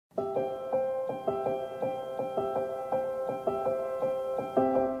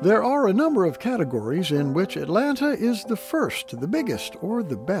There are a number of categories in which Atlanta is the first, the biggest, or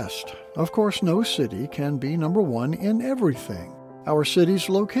the best. Of course, no city can be number one in everything. Our city's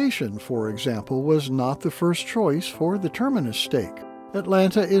location, for example, was not the first choice for the Terminus stake.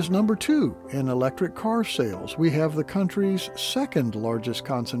 Atlanta is number 2 in electric car sales. We have the country's second largest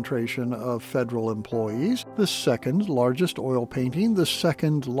concentration of federal employees, the second largest oil painting, the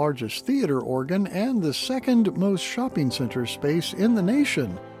second largest theater organ, and the second most shopping center space in the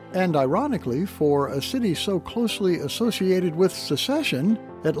nation. And ironically, for a city so closely associated with secession,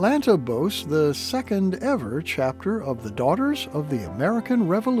 Atlanta boasts the second ever chapter of the Daughters of the American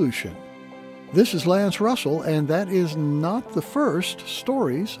Revolution. This is Lance Russell, and that is not the first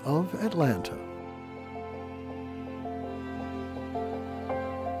Stories of Atlanta.